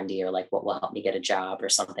is trendy or like what will help me get a job or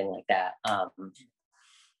something like that.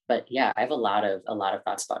 But yeah, I have a lot of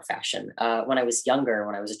thoughts about fashion. When I was younger,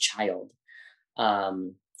 when I was a child,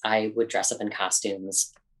 I would dress up in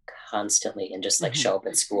costumes constantly and just like show up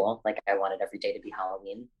at school. Like I wanted every day to be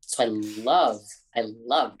Halloween. So I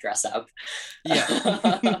love dress up.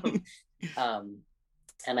 Yeah.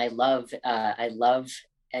 And I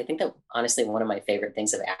think that honestly, one of my favorite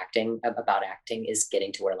things about acting is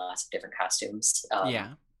getting to wear lots of different costumes.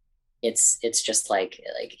 Yeah. It's just like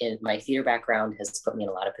in my theater background has put me in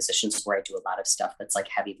a lot of positions where I do a lot of stuff that's like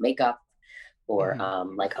heavy makeup or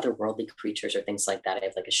like otherworldly creatures or things like that. I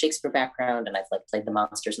have like a Shakespeare background and I've like played the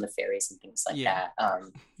monsters and the fairies and things like that.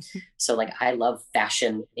 So like I love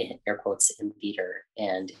fashion in air quotes in theater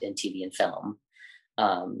and in TV and film.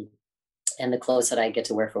 And the clothes that I get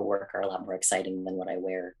to wear for work are a lot more exciting than what I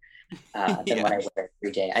wear what I wear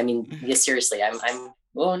every day. I mean, yeah, seriously, I'm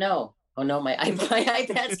oh no, my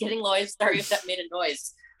iPad's getting low. I'm sorry if that made a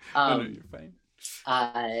noise. No, you're fine.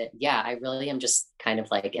 Yeah, I really am just kind of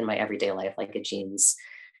like in my everyday life, like a jeans,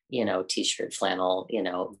 t-shirt, flannel,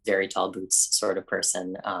 very tall boots sort of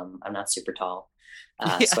person. I'm not super tall.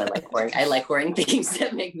 So I like wearing things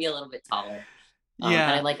that make me a little bit taller. And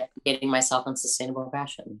I like educating myself on sustainable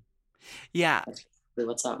fashion. Yeah. That's really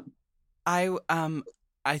what's up.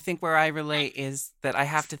 I think where I relate is that I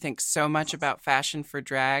have to think so much about fashion for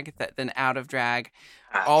drag that then out of drag,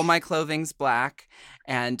 all my clothing's black,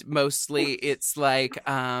 and mostly it's like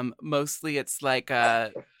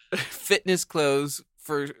fitness clothes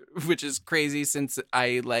which is crazy since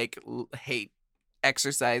I like hate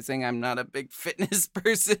exercising. I'm not a big fitness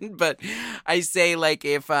person, but I say like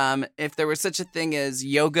if there was such a thing as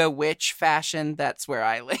yoga witch fashion, that's where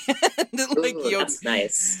I land. Like Ooh, that's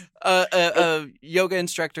nice. A yoga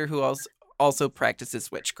instructor who also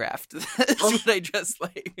practices witchcraft. That's what I dress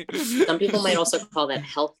like. Some people might also call that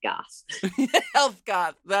health goth. Health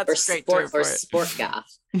goth. That's a great term for it. Sport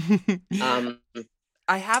goth.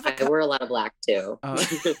 I wear a lot of black too. Oh.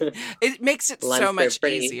 It makes it so much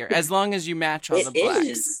easier as long as you match all the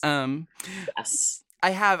blacks. Yes. I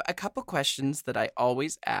have a couple questions that I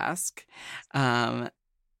always ask, and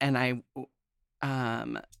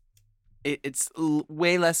it's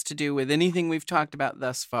way less to do with anything we've talked about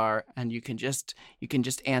thus far, and you can just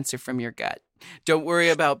answer from your gut. Don't worry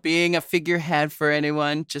about being a figurehead for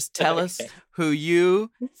anyone. Just tell us who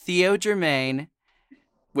you, Theo Germain,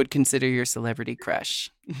 would consider your celebrity crush.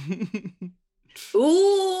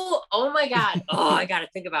 Ooh, oh my God. Oh, I gotta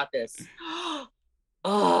think about this.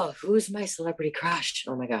 Oh, who's my celebrity crush?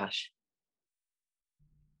 Oh my gosh.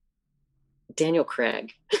 Daniel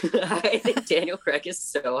Craig. I think Daniel Craig is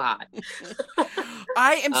so hot.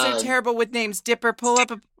 I am so terrible with names. Dipper, pull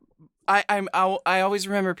up I always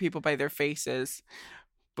remember people by their faces,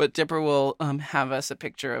 but Dipper will have us a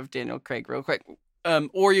picture of Daniel Craig real quick.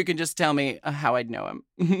 Or you can just tell me how I'd know him.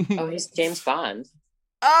 Oh, he's James Bond.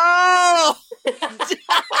 Oh!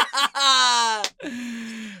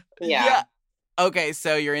 Yeah. Okay,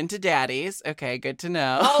 so you're into daddies. Okay, good to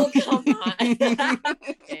know. Oh, come on. Yeah,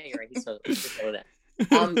 you're right. He's so that.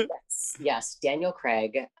 Yes. Yes. Daniel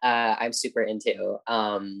Craig, I'm super into.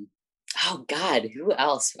 Oh God, who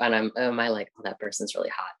else? And am I like, oh, that person's really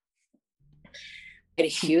hot. I had a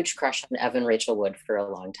huge crush on Evan Rachel Wood for a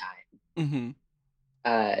long time. Mm-hmm.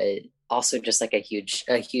 Uh, Also just like a huge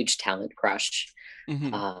talent crush.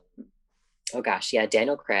 Mm-hmm. Oh gosh, yeah,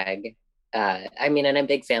 Daniel Craig. I mean, and I'm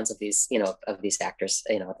big fans of these, of these actors,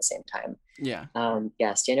 at the same time. Yeah.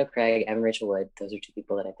 Yes, Daniel Craig, Evan Rachel Wood. Those are two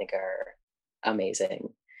people that I think are amazing.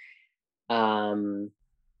 Um,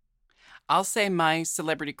 I'll say my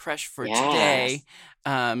celebrity crush for today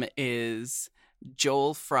yes. is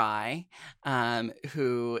Joel Fry,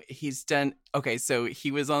 who he's done. Okay, so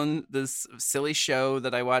he was on this silly show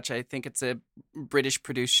that I watch. I think it's a British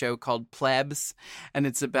produced show called Plebs, and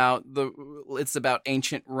it's about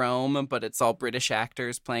ancient Rome, but it's all British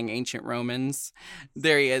actors playing ancient Romans.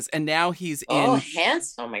 There he is, and now he's Oh, in.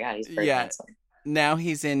 handsome. Oh my God, he's very handsome. Now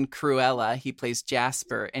he's in Cruella. He plays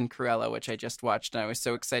Jasper in Cruella, which I just watched, and I was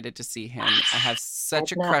so excited to see him. I have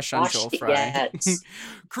such a crush on Joel Fry.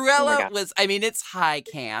 Cruella was, I mean, it's high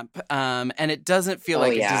camp, and it doesn't feel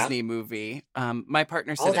like a Disney movie. My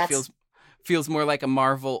partner said it feels more like a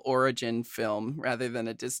Marvel origin film rather than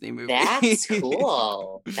a Disney movie. That's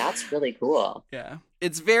cool. That's really cool. Yeah.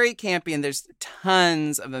 It's very campy, and there's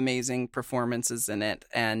tons of amazing performances in it.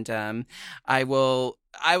 And I will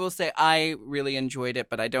say I really enjoyed it,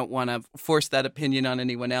 but I don't want to force that opinion on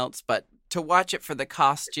anyone else. But to watch it for the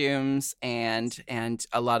costumes and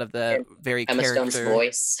a lot of the very Emma Stone's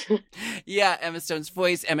voice. Yeah, Emma Stone's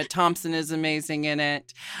voice. Emma Thompson is amazing in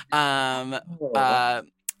it.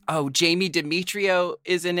 Jamie Demetrio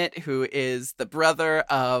is in it, who is the brother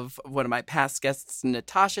of one of my past guests,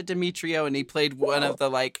 Natasha Demetrio, and he played one of the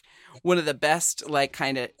best,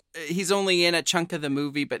 he's only in a chunk of the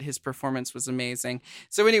movie, but his performance was amazing.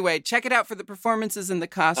 So anyway, check it out for the performances and the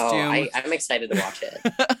costume. Oh, I'm excited to watch it.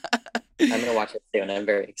 I'm going to watch it soon. I'm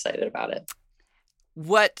very excited about it.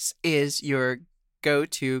 What is your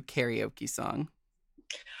go-to karaoke song?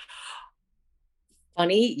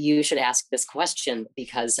 Funny you should ask this question,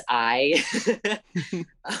 because I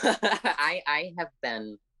I have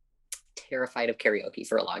been terrified of karaoke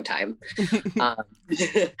for a long time.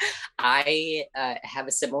 I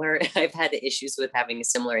I've had issues with having a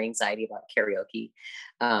similar anxiety about karaoke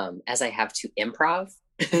as I have to improv.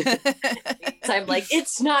 So I'm like,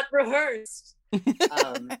 it's not rehearsed.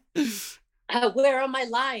 Where are my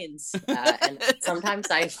lines? And sometimes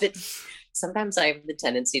I have the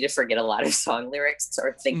tendency to forget a lot of song lyrics,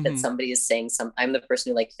 or think that somebody is saying I'm the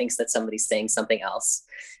person who thinks that somebody's saying something else.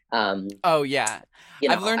 Oh yeah.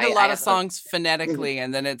 I've learned a lot of songs phonetically,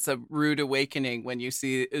 and then it's a rude awakening when you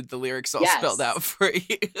see the lyrics all spelled out for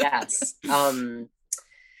you. Yes. But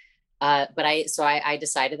I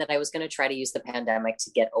decided that I was going to try to use the pandemic to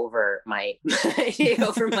get over my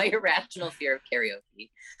irrational fear of karaoke,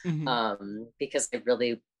 because I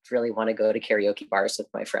really, really want to go to karaoke bars with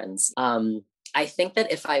my friends. I think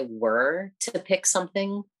that if I were to pick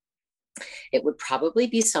something, it would probably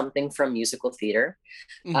be something from musical theater,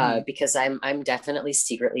 because I'm definitely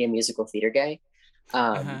secretly a musical theater guy.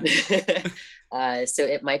 So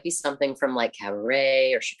it might be something from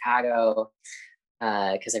Cabaret or Chicago,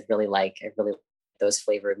 because I really like those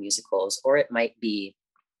flavor of musicals. Or it might be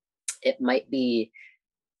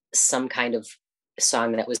some kind of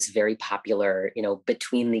song that was very popular,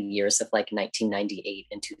 between the years of 1998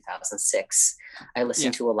 and 2006. I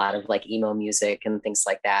listened to a lot of emo music and things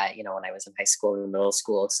like that, when I was in high school and middle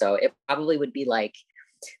school. So it probably would be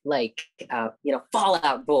Fall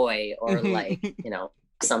Out Boy, or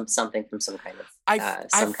something from some kind of I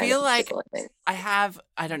feel like I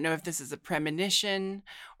don't know if this is a premonition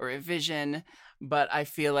or a vision, but I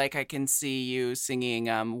feel like I can see you singing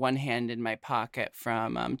One Hand in My Pocket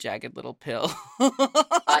from Jagged Little Pill.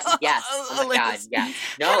 Yes. Oh my God, yes.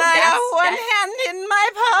 No, I have one hand in my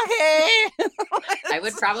pocket. I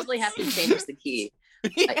would probably have to change the key.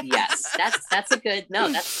 Yes, that's a good,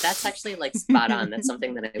 no, that's actually spot on. That's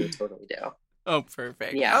something that I would totally do. Oh,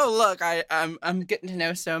 perfect. Yeah. Oh, look, I'm getting to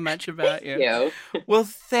know so much about you. Thank you. Well,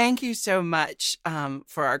 thank you so much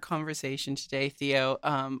for our conversation today, Theo.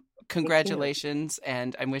 Congratulations,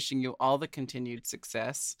 and I'm wishing you all the continued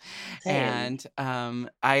success. Same. And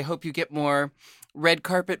I hope you get more red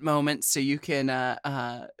carpet moments so you can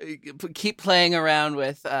keep playing around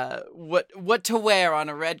with what to wear on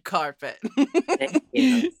a red carpet. Thank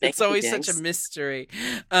you. It's always such a mystery.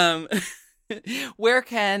 Where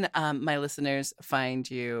can my listeners find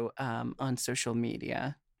you on social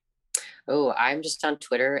media? Oh, I'm just on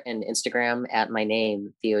Twitter and Instagram at my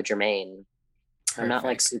name, Theo Germain. I'm not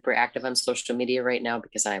like super active on social media right now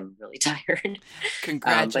because I'm really tired.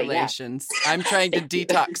 Congratulations. I'm trying to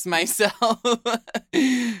detox myself.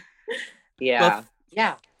 Yeah.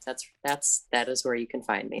 That is where you can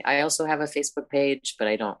find me. I also have a Facebook page, but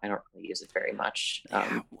I don't really use it very much.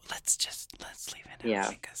 Let's leave it out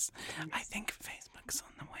because I think Facebook's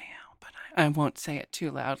on the way out, but I won't say it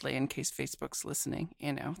too loudly in case Facebook's listening,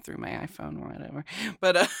 through my iPhone or whatever.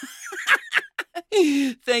 But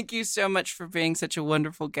thank you so much for being such a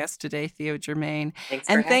wonderful guest today, Theo Germain. Thanks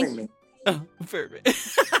for having me. Oh, perfect.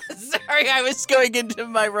 Sorry, I was going into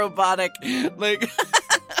my robotic,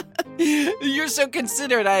 you're so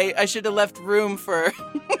considerate. I should have left room for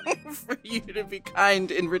for you to be kind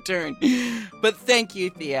in return. But thank you,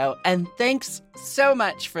 Theo. And thanks so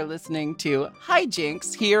much for listening to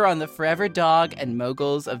Hijinks here on the Forever Dog and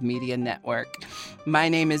Moguls of Media Network. My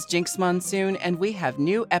name is Jinx Monsoon, and we have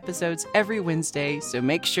new episodes every Wednesday, so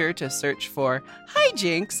make sure to search for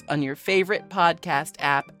Hijinks on your favorite podcast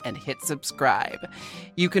app and hit subscribe.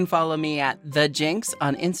 You can follow me at The Jinx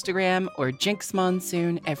on Instagram or Jinx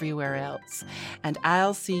Monsoon everywhere else. And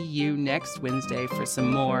I'll see you next Wednesday for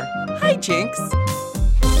some more Hijinks.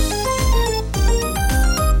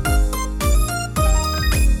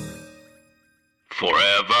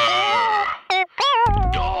 Forever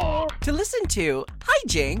Dog. To listen to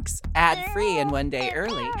Hijinks ad-free and one day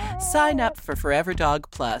early, sign up for Forever Dog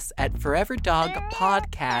Plus at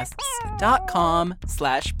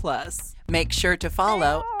foreverdogpodcasts.com/plus. Make sure to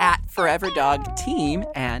follow at Forever Dog Team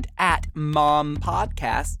and at Mom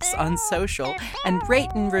Podcasts on social, and rate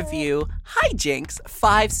and review Hijinks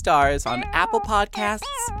 5 stars on Apple Podcasts,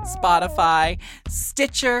 Spotify,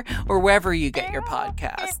 Stitcher, or wherever you get your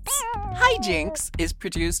podcasts. Hijinks is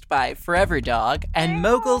produced by Forever Dog and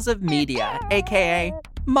Moguls of Media, aka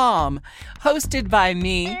Mom, hosted by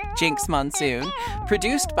me, Jinx Monsoon,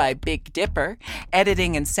 produced by Big Dipper,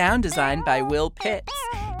 editing and sound design by Will Pitts,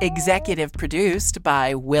 executive produced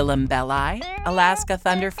by Willem Belli, Alaska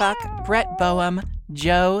Thunderfuck, Brett Boehm,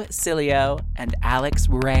 Joe Cilio, and Alex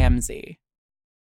Ramsey.